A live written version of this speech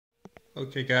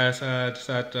Okay guys, I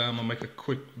decided I'm gonna make a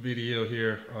quick video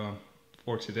here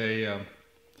for today.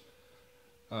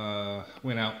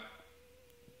 Went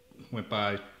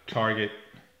by Target,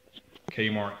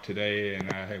 Kmart today, and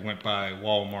I went by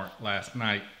Walmart last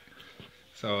night.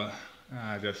 So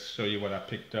I just show you what I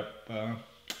picked up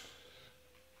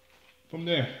from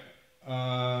there.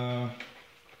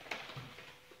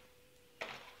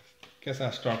 Guess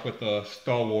I'll start with the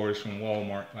Star Wars from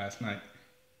Walmart last night.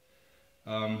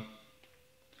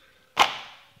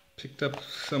 Picked up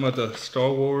some of the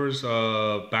Star Wars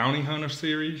Bounty Hunter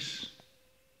series.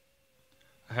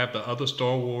 I have the other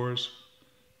Star Wars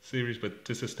series, but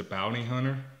this is the Bounty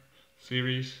Hunter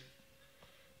series.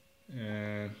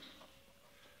 And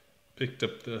picked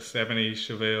up the 70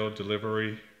 Chevelle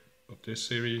delivery of this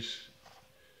series.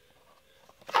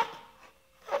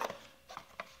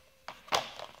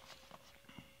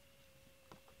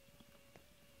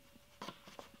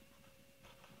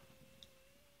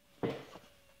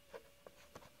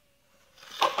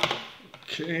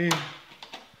 Okay,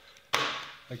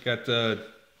 I got the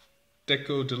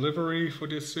Deco delivery for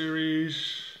this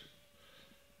series.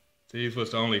 These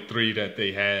was the only three that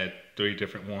they had, three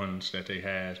different ones that they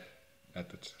had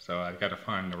so I gotta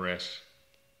find the rest.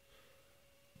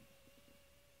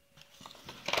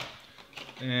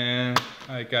 And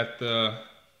I got the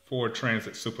Ford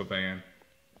Transit Supervan.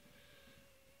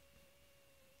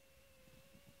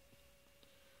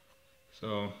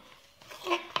 So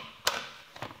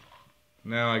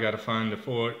now I gotta find the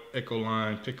Ford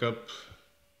Ecoline pickup,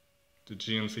 the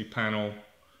GMC panel,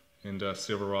 and the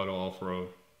Silverado off-road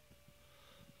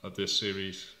of this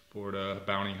series for the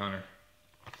Bounty Hunter.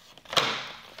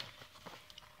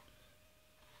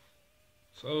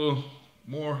 So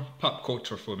more pop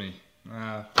culture for me.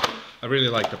 I really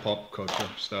like the pop culture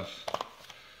stuff.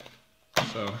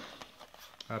 So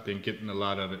I've been getting a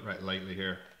lot of it right lately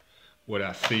here, what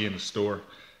I see in the store.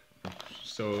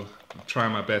 So I'm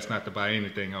trying my best not to buy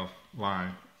anything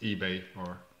offline, eBay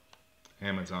or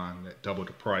Amazon that double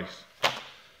the price.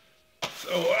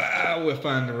 So I will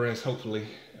find the rest hopefully.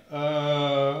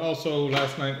 Also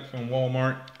last night from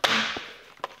Walmart,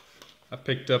 I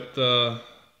picked up the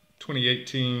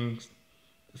 2018,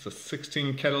 it's a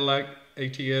 16 Cadillac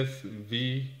ATS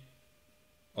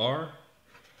VR.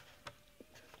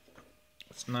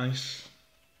 It's nice.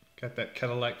 Got that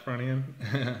Cadillac front end.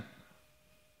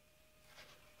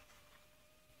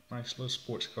 Nice little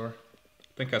sports car. I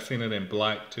think I've seen it in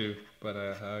black too, but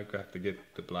I got to get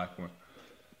the black one.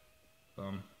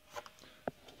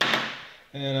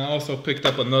 And I also picked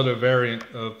up another variant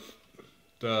of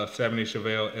the 70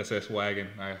 Chevelle SS wagon.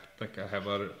 I think I have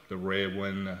the red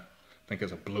one. I think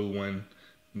it's a blue one.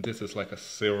 And this is like a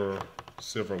silver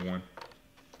one.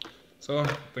 So I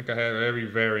think I have every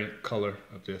variant color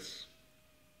of this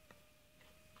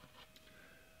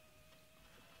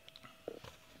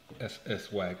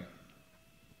SS wagon.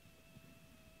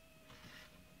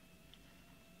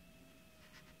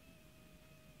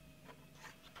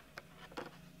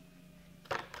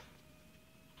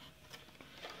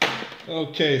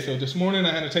 Okay, so this morning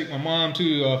I had to take my mom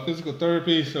to physical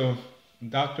therapy, so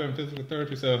doctor and physical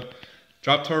therapy, so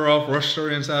dropped her off, rushed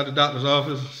her inside the doctor's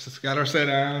office, just got her sat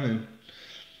down, and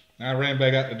I ran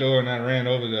back out the door and I ran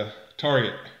over to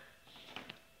Target.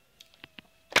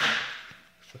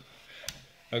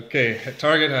 Okay, at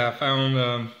Target I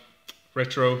found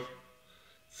retro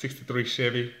 63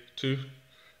 Chevy too.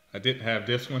 I didn't have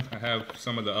this one, I have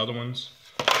some of the other ones.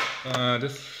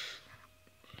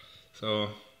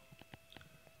 So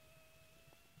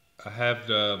I have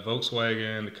the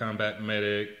Volkswagen, the Combat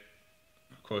Medic,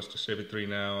 of course the Chevy 3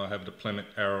 now. I have the Plymouth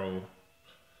Arrow.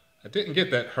 I didn't get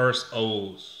that Hearst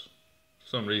O's. For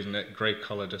some reason that gray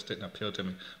color just didn't appeal to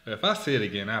me. But if I see it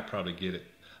again, I'll probably get it.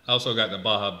 I also got the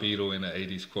Baja Beetle and the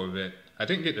 80s Corvette. I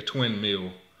didn't get the twin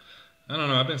mill. I don't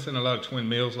know, I've been seeing a lot of twin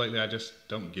mills lately. I just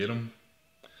don't get them.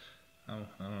 I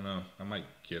don't know. I might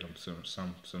get them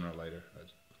sooner or later.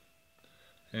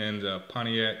 And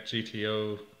Pontiac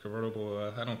GTO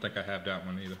convertible, I don't think I have that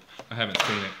one either. I haven't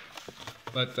seen it.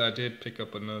 But I did pick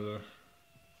up another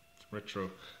retro.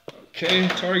 Okay,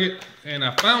 Target. And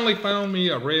I finally found me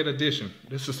a red edition.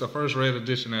 This is the first red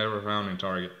edition I ever found in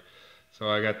Target. So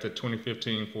I got the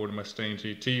 2015 Ford Mustang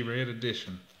GT red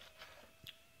edition.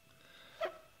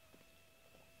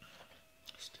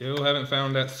 Still haven't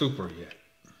found that Super yet.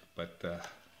 But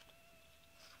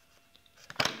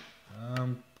I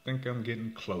think I'm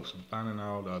getting close. I'm finding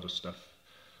all the other stuff.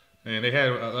 And they had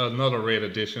another red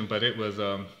edition, but it was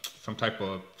some type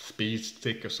of speed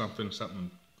stick or something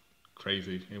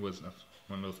crazy. It was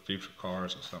one of those future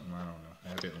cars or something. I don't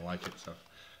know. I didn't like it, so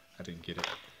I didn't get it.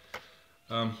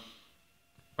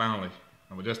 finally.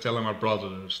 I was just telling my brother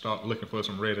to start looking for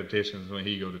some red editions when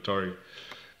he go to Target.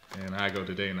 And I go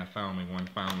today and I found me one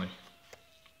finally.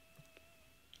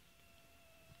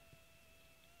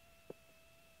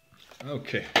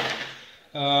 Okay.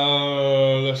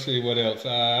 Let's see what else.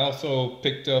 I also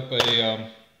picked up a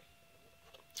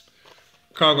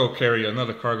cargo carrier,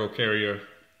 another cargo carrier,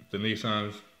 the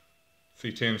Nissan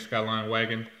C10 Skyline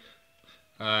wagon.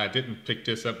 I didn't pick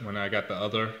this up when I got the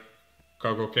other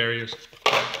cargo carriers.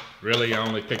 Really, I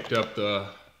only picked up the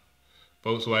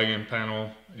Volkswagen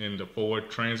panel in the Ford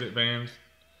Transit vans.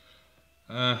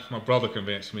 My brother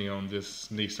convinced me on this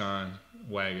Nissan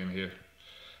wagon here.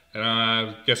 And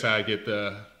I guess I get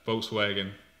the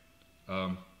Volkswagen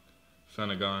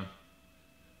Senegon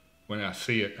when I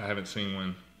see it. I haven't seen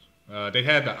one. They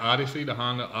had the Odyssey, the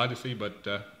Honda Odyssey, but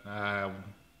the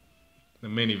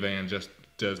minivan just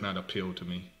does not appeal to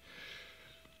me.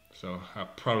 So I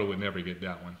probably would never get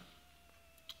that one.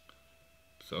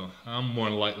 So I'm more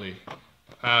than likely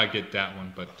I get that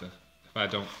one, but if I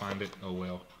don't find it, oh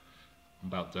well. I'm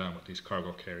about done with these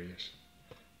cargo carriers.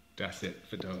 That's it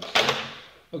for those.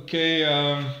 Okay,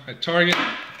 at Target,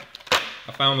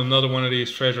 I found another one of these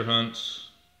treasure hunts.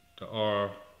 The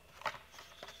little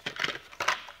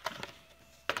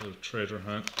treasure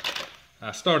hunt.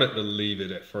 I started to leave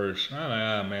it at first.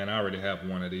 Man, I already have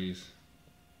one of these.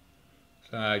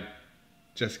 So I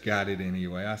just got it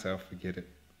anyway. I said, I'll forget it.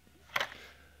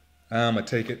 I'm gonna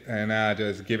take it and I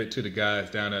just give it to the guys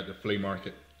down at the flea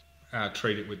market. I'll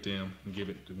trade it with them and give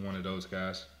it to one of those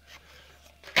guys.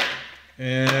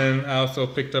 And I also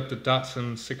picked up the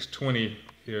Datsun 620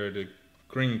 here, the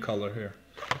green color here.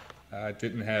 I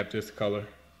didn't have this color.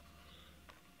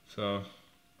 So,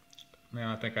 man,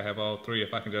 I think I have all three.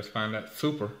 If I can just find that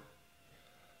super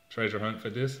treasure hunt for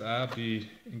this, I'll be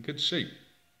in good shape.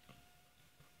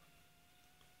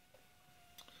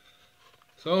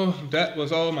 So that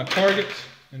was all my targets,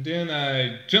 and then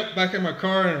I jumped back in my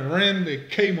car and ran to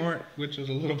Kmart, which was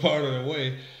a little part of the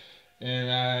way,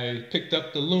 and I picked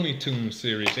up the Looney Tunes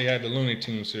series. They had the Looney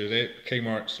Tunes series.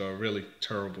 Kmart's are really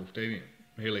terrible. They didn't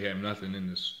really have nothing in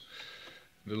this.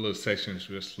 The little sections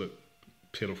just look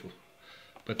pitiful.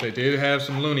 But they did have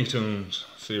some Looney Tunes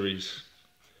series.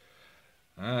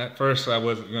 At first I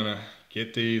wasn't gonna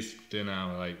get these, then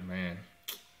I was like, man,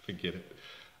 forget it.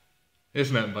 It's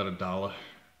nothing but $1.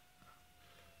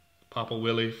 Papa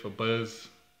Willie for Buzz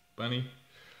Bunny.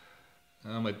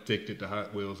 I'm addicted to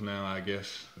Hot Wheels now, I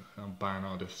guess. I'm buying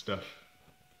all this stuff.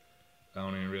 I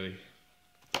don't even really,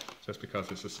 just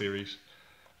because it's a series.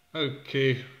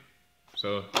 Okay,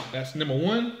 so that's number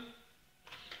 1.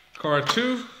 Car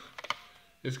 2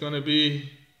 is gonna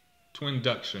be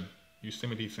Twinduction,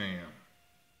 Yosemite Sam.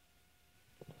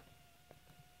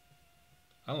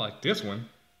 I like this one.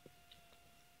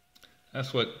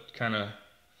 That's what kind of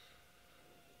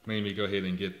made me go ahead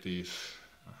and get these.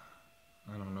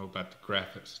 I don't know about the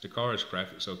graphics. The car's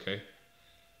graphics okay.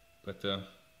 But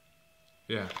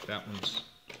yeah, that one's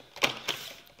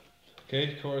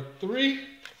okay. Car 3,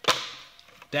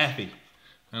 Daffy.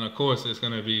 And of course it's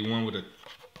gonna be one with a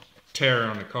tear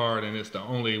on the card, and it's the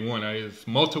only one. It's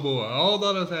multiple, all the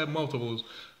others have multiples,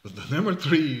 but the number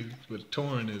 3 with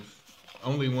torn is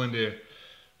only one there.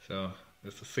 So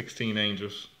it's the 16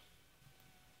 Angels.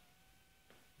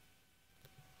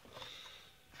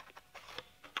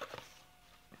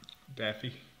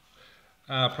 Daffy.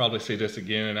 I'll probably see this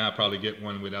again, and I'll probably get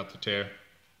one without the tear.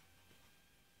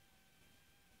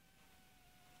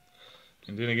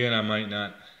 And then again, I might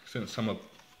not, since some of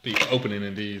the opening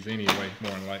in these anyway,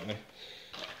 more than likely.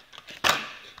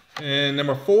 And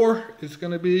number 4 is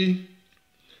going to be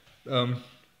the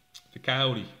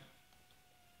Coyote.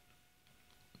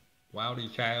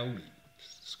 Wildy Coyote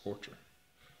Scorcher.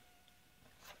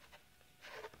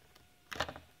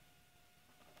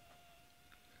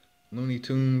 Looney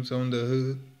Tunes on the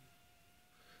hood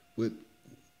with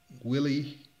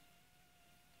Willie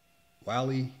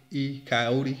E.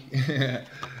 Coyote.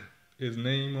 His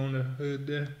name on the hood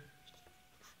there.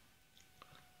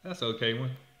 That's okay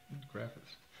one.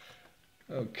 Graphics.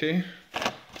 Okay.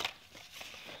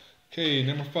 Okay,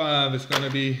 number 5 is gonna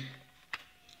be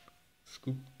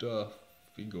Scooped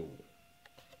Figo.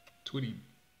 Twitty.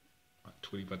 Not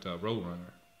Twitty, but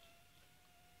Roadrunner.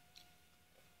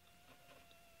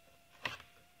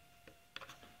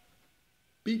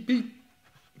 Beep beep.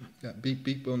 Got beep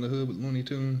beep on the hood with Looney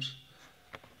Tunes.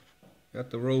 Got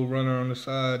the Roadrunner on the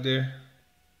side there.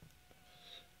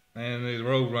 Man, the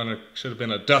Roadrunner should have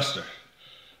been a duster.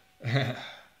 The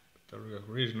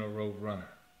original Roadrunner.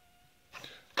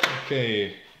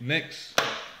 Okay, next,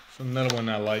 another one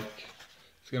I like.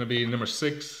 It's gonna be number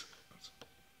 6.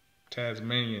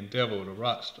 Tasmanian Devil, the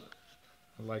roster.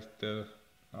 I like that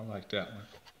one.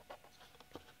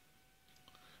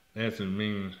 That's a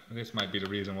mean. This might be the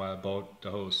reason why I bought the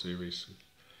whole series.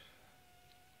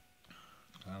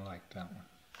 I like that one.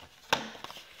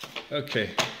 Okay,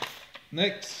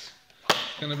 next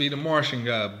it's gonna be the Martian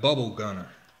guy, Bubble Gunner.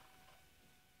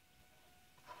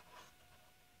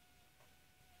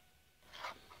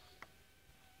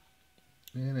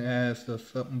 And it has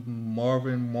something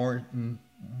Marvin Martin.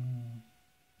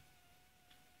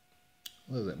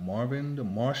 What is it? Marvin the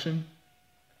Martian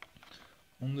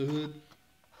on the hood,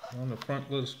 on the front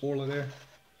little spoiler there.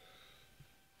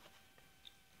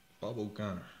 Bubble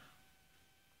Gunner.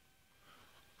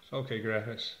 It's okay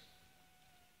graphics.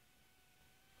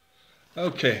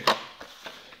 Okay,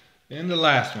 and the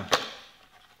last one,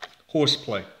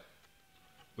 Horseplay,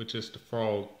 which is the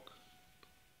frog.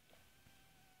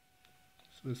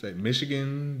 So it's that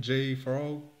Michigan J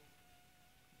Frog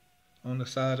on the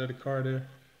side of the car there.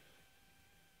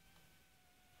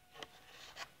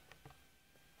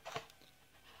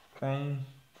 Chrome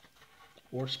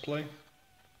Horseplay.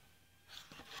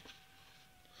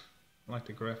 I like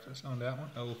the graphics on that one,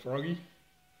 old froggy.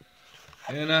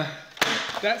 And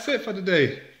that's it for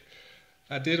today.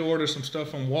 I did order some stuff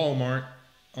from Walmart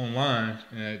online,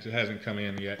 and it just hasn't come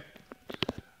in yet.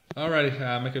 Alrighty,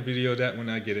 I'll make a video of that when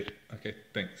I get it. Okay,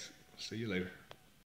 thanks. See you later.